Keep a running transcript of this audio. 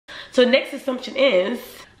So next assumption is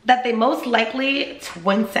that they most likely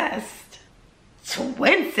twincest.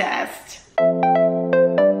 Twincest.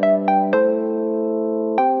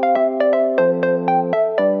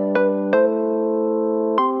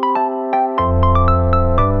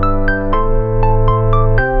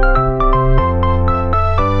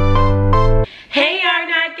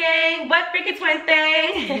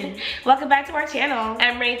 Welcome back to our channel.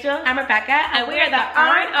 I'm Rachel. I'm Rebecca. And we are the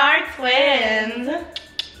RandRTwins.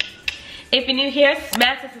 If you're new here,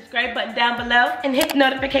 smash the subscribe button down below and hit the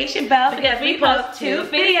notification bell because we post 2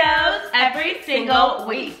 videos every single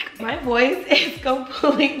week. My voice is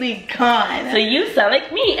completely gone. So you sound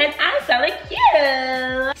like me and I sound like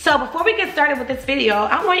you. So before we get started with this video,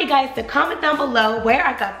 I want you guys to comment down below where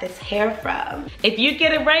I got this hair from. If you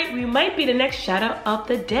get it right, we might be the next shout out of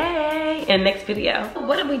the day in the next video.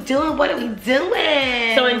 What are we doing? What are we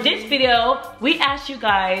doing? So in this video, we asked you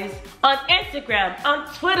guys on Instagram, on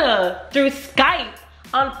Twitter, through Skype,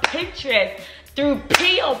 on Pinterest, through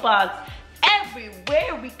P.O. Box,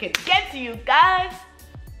 everywhere we could get to you guys.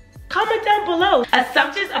 Comment down below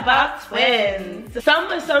assumptions about twins.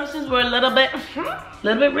 Some assumptions were a little bit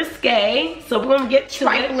risque, so we're gonna get to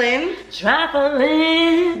trifling.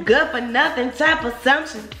 Trifling. Good for nothing type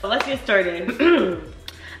assumptions. So let's get started.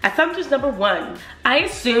 Assumptions number 1. I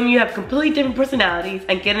assume you have completely different personalities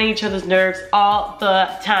and get on each other's nerves all the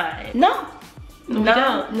time. No.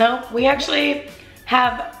 No, we actually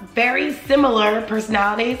have very similar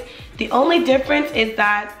personalities. The only difference is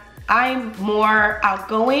that I'm more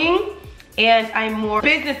outgoing and I'm more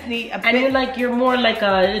businessy. And you're more like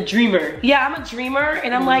a dreamer. Yeah, I'm a dreamer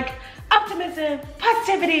and I'm like optimism,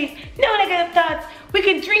 positivity, no negative thoughts. We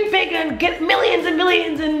can dream big and get millions and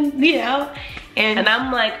millions and you know. And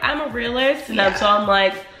I'm like, I'm a realist and so I'm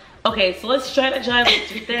like, okay, so let's let's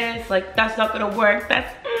do this. Like, that's not gonna work.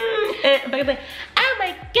 That's but I'm like, oh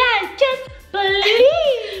my God, just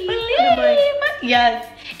believe. Like, yes.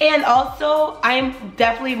 And also, I'm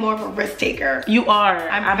definitely more of a risk taker. You are.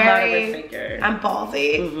 I'm not a risk taker. I'm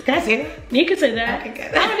ballsy. Can I say that? You can say that. Okay,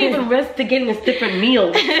 good. I don't even risk to getting us different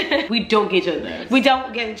meals. We don't get each other's nerves. We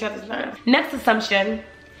don't get each other's nerves. Next assumption.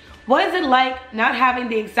 What is it like not having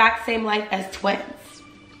the exact same life as twins?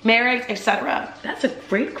 Marriage, etc. That's a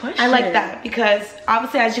great question. I like that because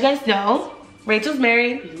obviously, as you guys know, Rachel's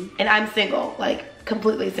married and I'm single, like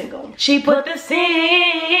completely single. She put the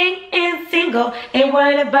sing in single and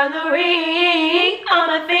what about the ring on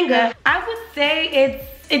my finger? I would say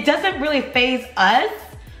it doesn't really faze us,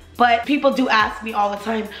 but people do ask me all the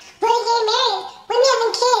time, when are you getting married? When are you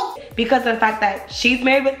having kids? Because of the fact that she's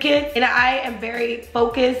married with kids and I am very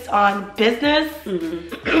focused on business.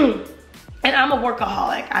 And I'm a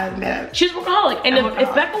workaholic, I admit it. She's a workaholic. And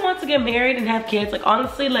if Becca wants to get married and have kids, like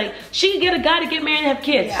honestly, like she can get a guy to get married and have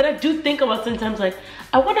kids. But I do think about sometimes like,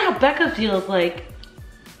 I wonder how Becca feels like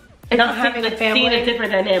not having a family. Seeing a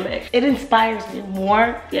different dynamic. It inspires me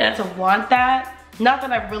more to want that. Not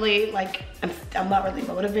that I really like, I'm not really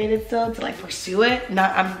motivated still to like pursue it.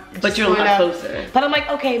 But you're a lot closer. But I'm like,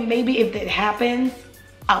 okay, maybe if it happens,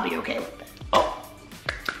 I'll be okay with it.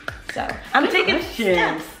 So I'm taking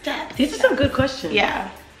steps. These are some good questions. Yeah.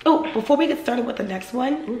 Oh, before we get started with the next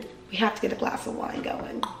one, we have to get a glass of wine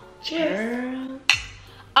going. Cheers. Girl.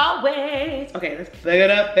 Always. Okay, let's pick it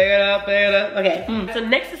up. Okay. So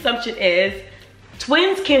next assumption is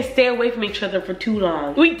twins can't stay away from each other for too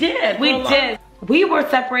long. We did. We were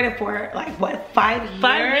separated for like what, 5 years?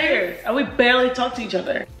 5 years. And we barely talked to each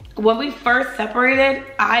other. When we first separated,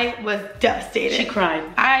 I was devastated. She cried.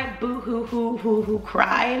 I boo-hoo-hoo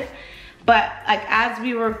cried. But like as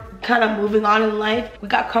we were kind of moving on in life, we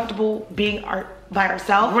got comfortable being by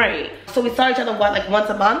ourselves. Right. So we saw each other what, like once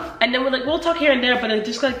a month? And then we're like, we'll talk here and there, but it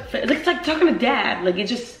just it's like talking to dad. Like it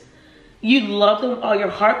just, you love them with all your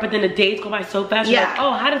heart, but then the days go by so fast. You're like,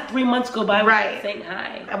 oh, how did 3 months go by without saying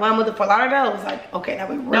hi? And when I moved to Fort Lauderdale, it was like, okay, now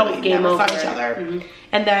we really never saw each other.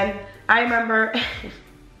 And then I remember,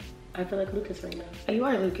 I feel like Lucas right now. Oh, you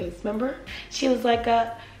are Lucas, remember? She was like,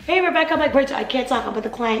 hey Rebecca, I'm like, Rachel, I can't talk, I'm with the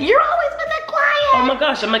client. You're always with the client. Oh my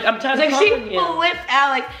gosh, I'm tired of talking. She flipped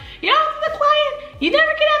out like, you're always with the client. You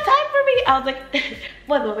never can have time for me. I was like,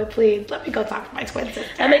 one moment, please. Let me go talk to my twin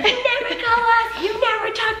sister. I'm like, you never call us. You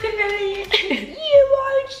never talk to me. You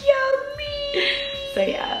are so mean. So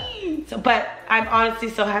yeah. So, but I'm honestly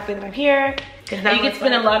so happy that I'm here. And you get to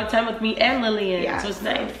spend a lot of time with me and Lillian. So it's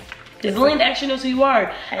nice. Because Lillian actually knows who you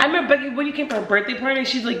are. I remember Becky, when you came for her birthday party,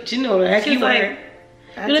 she's like, do you know who the heck you are? You're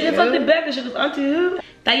like, it's Auntie Becca. She goes, Auntie who?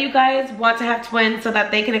 That you guys want to have twins so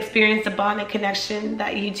that they can experience the bond and connection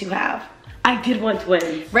that you two have. I did want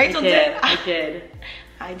twins. Rachel did. I did.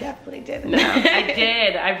 I definitely did. No, I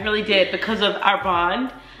did. I really did. Because of our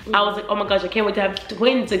bond. I was like, oh my gosh, I can't wait to have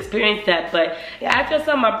twins experience that. But after I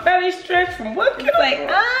saw my belly stretch from working, it's like,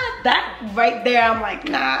 that right there, I'm like,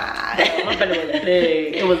 nah. My belly was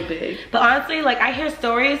big. It was big. But honestly, like, I hear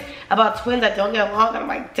stories about twins that don't get along, and I'm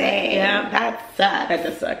like, dang, that sucks. That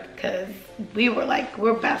does suck. Because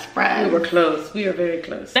we're best friends. We were close. We were very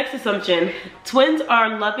close. Next assumption, twins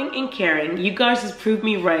are loving and caring. You guys just proved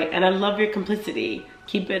me right, and I love your complicity.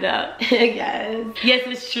 Keep it up. Yes. Yes,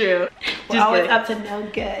 it's true. We're always up to no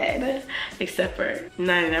good. Except for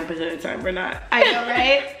 99% of the time, we're not. I know,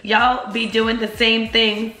 right? Y'all be doing the same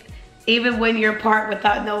things, even when you're apart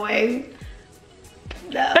without knowing.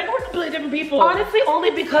 No. Like, we're completely different people. Honestly,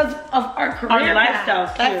 only because of our career. Our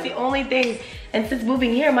lifestyles, That's the only thing. And since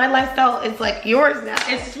moving here, my lifestyle is like yours now.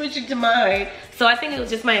 It's switching to mine. So I think it was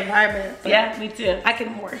just my environment. Yeah, me too. I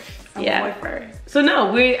can morph. I'm a morpher. So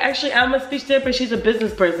no, I'm a speech therapist, she's a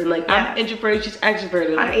business person. Like, I'm introverted, she's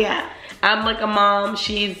extroverted. I'm like a mom,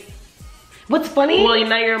 she's... What's funny? Well,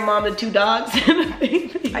 now you're a mom to 2 dogs.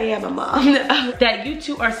 I am a mom. That you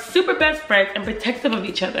two are super best friends and protective of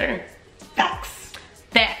each other. Facts.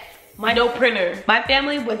 No printer. My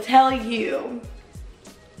family would tell you,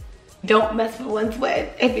 don't mess with one twin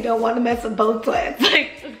if you don't want to mess with both twins.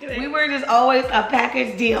 Like, we were just always a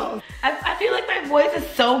package deal. I feel like my voice is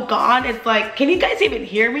so gone. It's like, can you guys even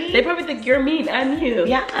hear me? They probably think you're me and I'm you.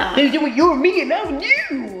 Yeah. You're me and I'm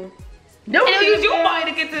you. No, it'll use your body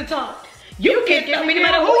to get to the top. You can't get me no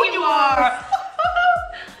matter who you are.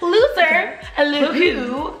 Loser.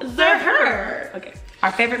 Loser her. Okay.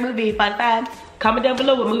 Our favorite movie, fun fact. Comment down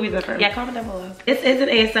below what movies are from. Yeah, comment down below. This isn't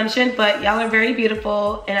an assumption, but y'all are very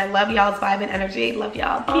beautiful, and I love y'all's vibe and energy. Love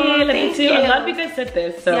y'all. Yeah, love you too. A lot of you guys said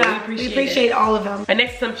this, so we appreciate all of them. Our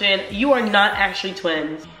next assumption, you are not actually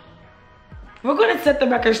twins. We're gonna set the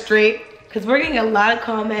record straight, because we're getting a lot of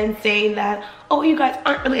comments saying that, oh, you guys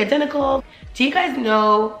aren't really identical. Do you guys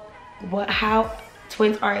know how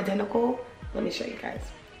twins are identical? Let me show you guys.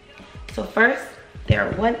 So first,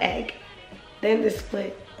 they're one egg, then they're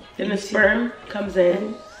split. Then the sperm comes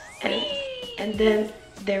in. And then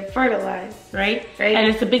they're fertilized, right? And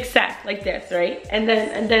it's a big sack like this, right? And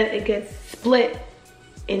then it gets split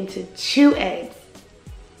into 2 eggs.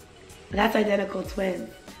 That's identical twins.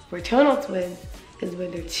 Fraternal twins is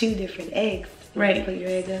when they're 2 different eggs. Right. You put your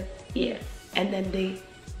egg up. Yeah. And then they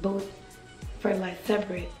both fertilize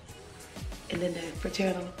separate. And then they're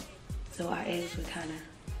fraternal. So our eggs would kind of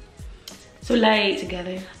like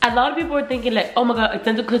together. A lot of people are thinking like, oh my god,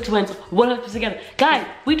 identical twins, what are together? Guys,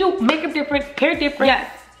 we do makeup different, hair different.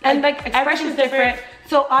 Yes. And like expressions different.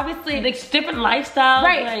 So obviously like different lifestyles.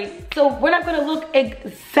 Right. Like, so we're not gonna look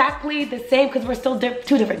exactly the same because we're still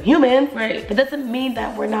 2 different humans. Right. But doesn't mean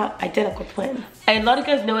that we're not identical twins. And a lot of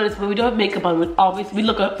you guys notice when we don't have makeup on, we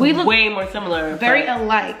look way more similar. Very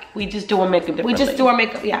alike. We just do our makeup differently. We just do our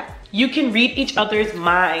makeup, yeah. You can read each other's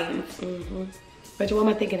minds. Mm-hmm. But what am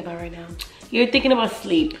I thinking about right now? You're thinking about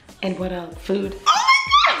sleep. And what else? Food. Oh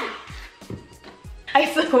my god! I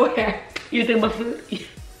swear. You're thinking about food?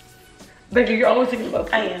 Like, you're always thinking about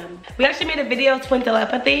food. I am. We actually made a video, Twin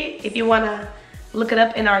Telepathy. If you wanna look it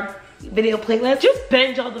up in our video playlist. Just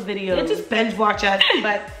binge all the videos. Yeah, just binge watch us.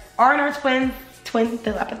 But R&R Twins, Twin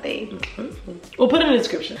Telepathy. Mm-hmm. We'll put it in the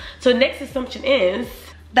description. So next assumption is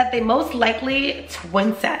that they most likely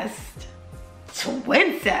twincest.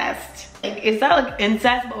 Twincest? Like, is that like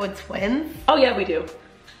incest but with twins? Oh yeah, we do.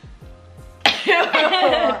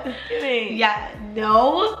 Yeah,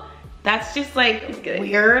 no. That's just like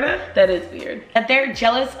weird. That is weird. That they're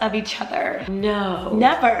jealous of each other. No.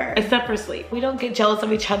 Never. Except for sleep. We don't get jealous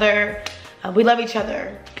of each other. We love each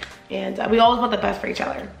other. And we always want the best for each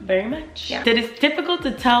other. Very much. Yeah. That it's difficult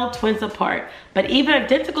to tell twins apart, but even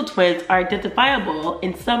identical twins are identifiable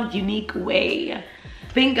in some unique way.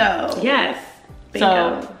 Bingo. Yes.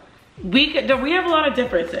 Bingo. So we have a lot of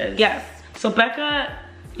differences. Yes. So Becca,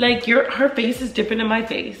 like her face is different than my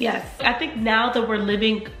face. Yes. I think now that we're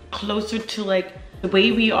living closer to like the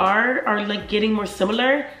way we are like getting more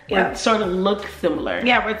similar. We're starting to look similar.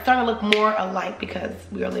 Yeah, we're starting to look more alike because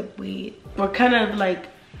we're kind of like,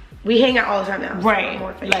 we hang out all the time now. Right.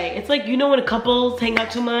 So like, it's like, you know, when couples hang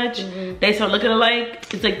out too much, they start looking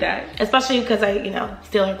alike. It's like that. Especially because I,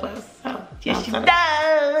 steal her clothes. So, yes, she does.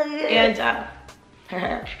 And her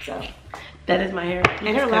hair. So that is my hair.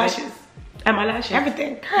 And her lashes. And my lashes.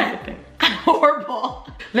 Everything. Everything. Horrible.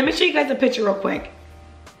 Let me show you guys a picture real quick.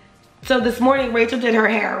 So this morning, Rachel did her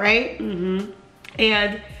hair, right? Mm-hmm.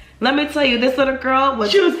 And let me tell you, this little girl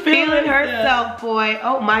was feeling herself, boy.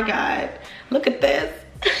 Oh my God. Look at this.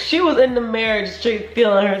 She was in the mirror just straight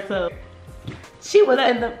feeling herself. She was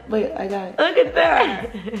in the, wait, I got it. Look at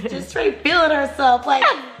that. Just straight feeling herself. Like,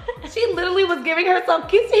 She literally was giving herself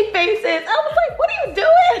kissy faces. I was like, what are you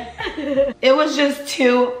doing? It was just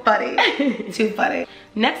too funny. Too funny.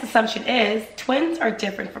 Next assumption is twins are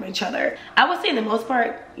different from each other. I would say in the most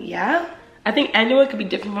part, yeah. I think anyone could be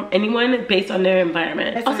different from anyone based on their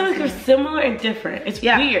environment. That's also, like, they're similar and different. It's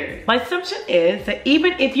weird. My assumption is that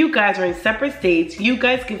even if you guys are in separate states, you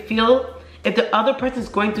guys can feel if the other person's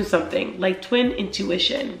going through something, like twin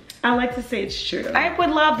intuition. I like to say it's true. I would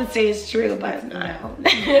love to say it's true, but no.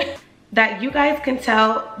 That you guys can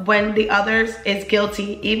tell when the others is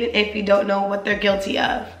guilty, even if you don't know what they're guilty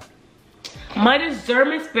of. My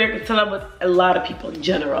discernment spirit can tell that with a lot of people in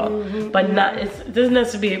general, but not. It doesn't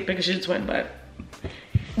necessarily be because you're a twin, but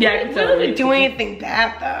yeah, I can tell. You don't do anything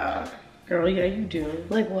bad though. Girl, yeah, you do.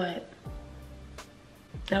 Like what?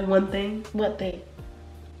 That one thing. What thing?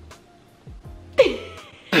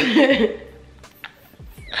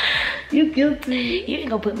 You guilty. You can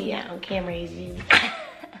go put me out on camera, you.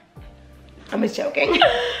 I'm just joking.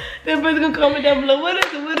 That person's gonna comment down below. What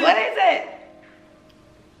is it? What is it?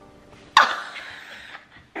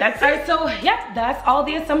 That's it. So yeah, that's all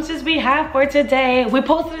the assumptions we have for today. We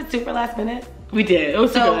posted it super last minute. We did. It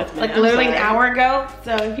was super last minute. Like literally an hour ago.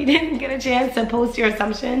 So if you didn't get a chance to post your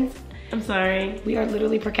assumptions, I'm sorry. We are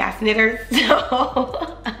literally procrastinators.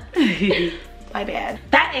 So my bad.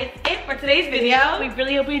 That is it for today's video. We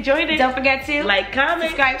really hope you enjoyed it. Don't forget to like, comment,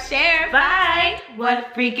 subscribe, share. Bye. What a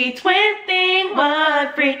freaky twin thing. What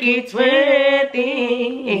a freaky twin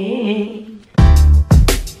thing.